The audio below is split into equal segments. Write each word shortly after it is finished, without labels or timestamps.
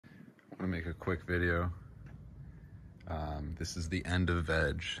I'm gonna make a quick video. This is the end of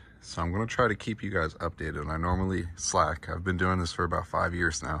veg, so I'm gonna try to keep you guys updated. I normally slack. I've been doing this for about 5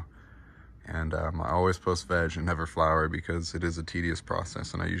 years now, and I always post veg and never flower because it is a tedious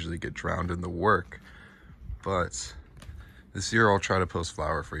process and I usually get drowned in the work. But this year I'll try to post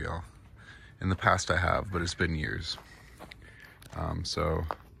flower for y'all. In the past I have, but it's been years. So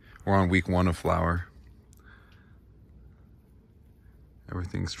we're on week 1 of flower.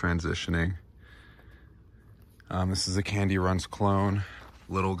 Everything's transitioning. This is a Candy Runs clone,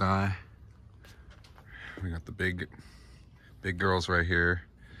 little guy. We got the big girls right here.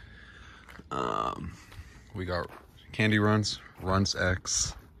 We got Candy Runs, Runs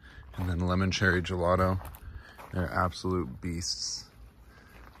X, and then Lemon Cherry Gelato. They're absolute beasts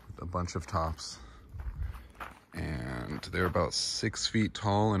with a bunch of tops. And they're about 6 feet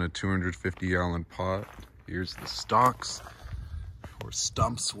tall in a 250-gallon pot. Here's the stalks, or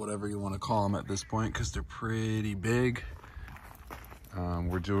stumps, whatever you want to call them at this point, because they're pretty big.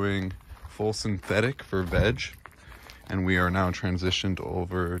 We're doing full synthetic for veg, and we are now transitioned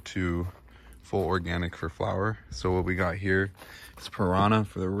over to full organic for flower. So what we got here is Piranha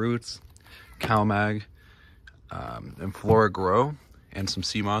for the roots, CalMag, and Flora Grow, and some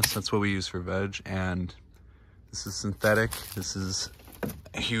sea moss. That's what we use for veg. And this is synthetic. This is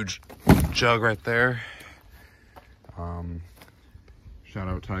a huge jug right there. Shout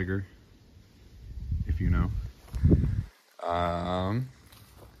out Tiger, if you know.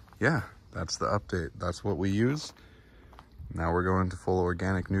 Yeah, that's the update. That's what we use. Now we're going to full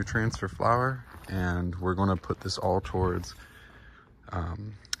organic nutrients for flower, and we're going to put this all towards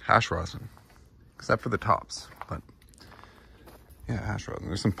hash rosin, except for the tops. But yeah, hash rosin.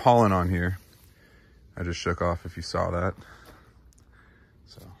 There's some pollen on here. I just shook off if you saw that.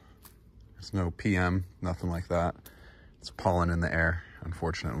 So there's no PM, nothing like that. It's pollen in the air,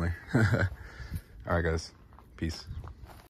 unfortunately. All right, guys. Peace.